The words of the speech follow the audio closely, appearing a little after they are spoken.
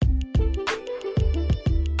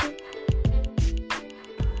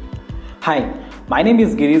Hi, my name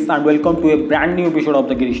is Girish and welcome to a brand new episode of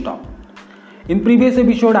the Girish Talk. In previous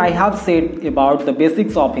episode, I have said about the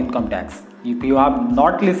basics of income tax. If you have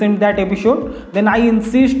not listened that episode, then I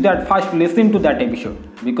insist that first listen to that episode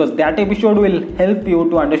because that episode will help you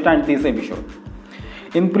to understand this episode.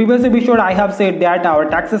 In previous episode, I have said that our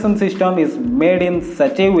taxation system is made in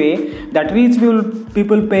such a way that rich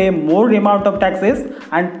people pay more amount of taxes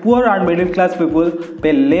and poor and middle class people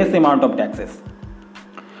pay less amount of taxes.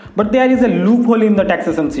 But there is a loophole in the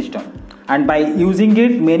taxation system, and by using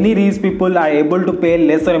it, many rich people are able to pay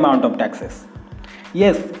lesser amount of taxes.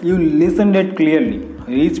 Yes, you listened it clearly.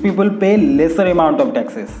 Rich people pay lesser amount of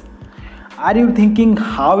taxes. Are you thinking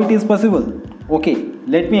how it is possible? Okay,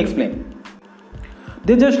 let me explain.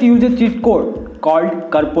 They just use a cheat code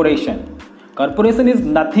called corporation. Corporation is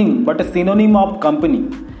nothing but a synonym of company.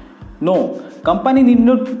 No, company need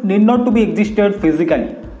not to be existed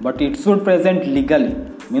physically, but it should present legally.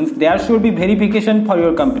 Means there should be verification for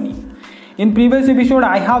your company. In previous episode,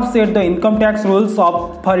 I have said the income tax rules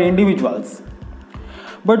of for individuals.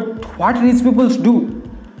 But what rich people do?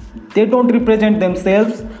 They don't represent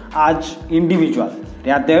themselves as individual.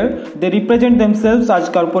 Rather, they represent themselves as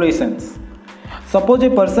corporations. Suppose a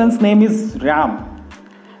person's name is Ram.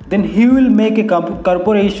 Then he will make a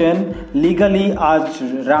corporation legally as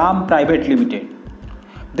Ram Private Limited.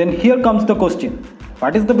 Then here comes the question.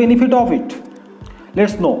 What is the benefit of it?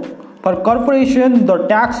 Let's know. For corporation, the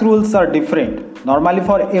tax rules are different. Normally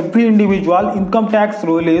for every individual, income tax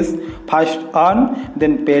rule is first earn,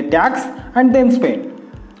 then pay tax and then spend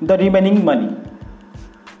the remaining money.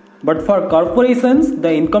 But for corporations,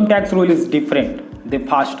 the income tax rule is different. They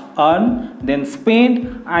first earn, then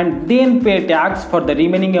spend and then pay tax for the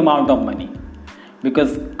remaining amount of money.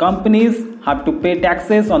 Because companies have to pay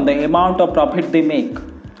taxes on the amount of profit they make.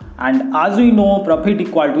 And as we know, profit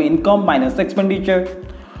equal to income minus expenditure.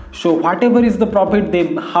 So whatever is the profit,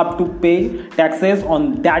 they have to pay taxes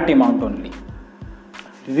on that amount only.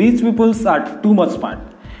 Rich people are too much smart.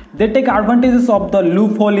 They take advantages of the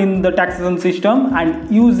loophole in the taxation system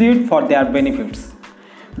and use it for their benefits.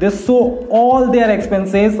 They show all their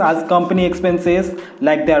expenses as company expenses,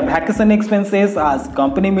 like their vacation expenses as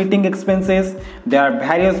company meeting expenses, their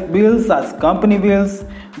various bills as company bills,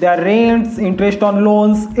 their rents, interest on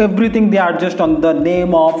loans, everything they are just on the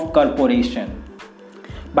name of corporation.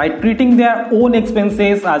 By treating their own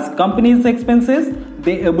expenses as company's expenses,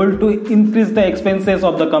 they are able to increase the expenses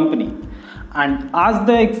of the company. And as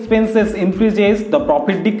the expenses increases, the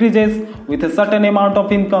profit decreases with a certain amount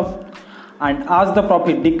of income. And as the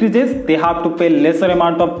profit decreases, they have to pay lesser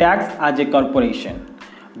amount of tax as a corporation.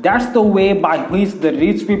 That's the way by which the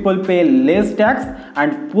rich people pay less tax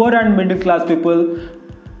and poor and middle class people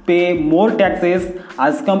pay more taxes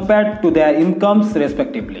as compared to their incomes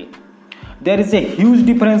respectively. There is a huge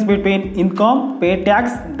difference between income, pay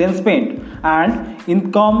tax, then spend, and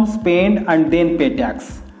income, spend, and then pay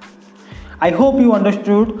tax. I hope you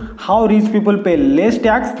understood how rich people pay less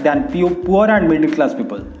tax than poor and middle class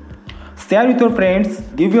people. Share with your friends,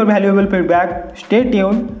 give your valuable feedback. Stay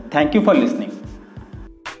tuned. Thank you for listening.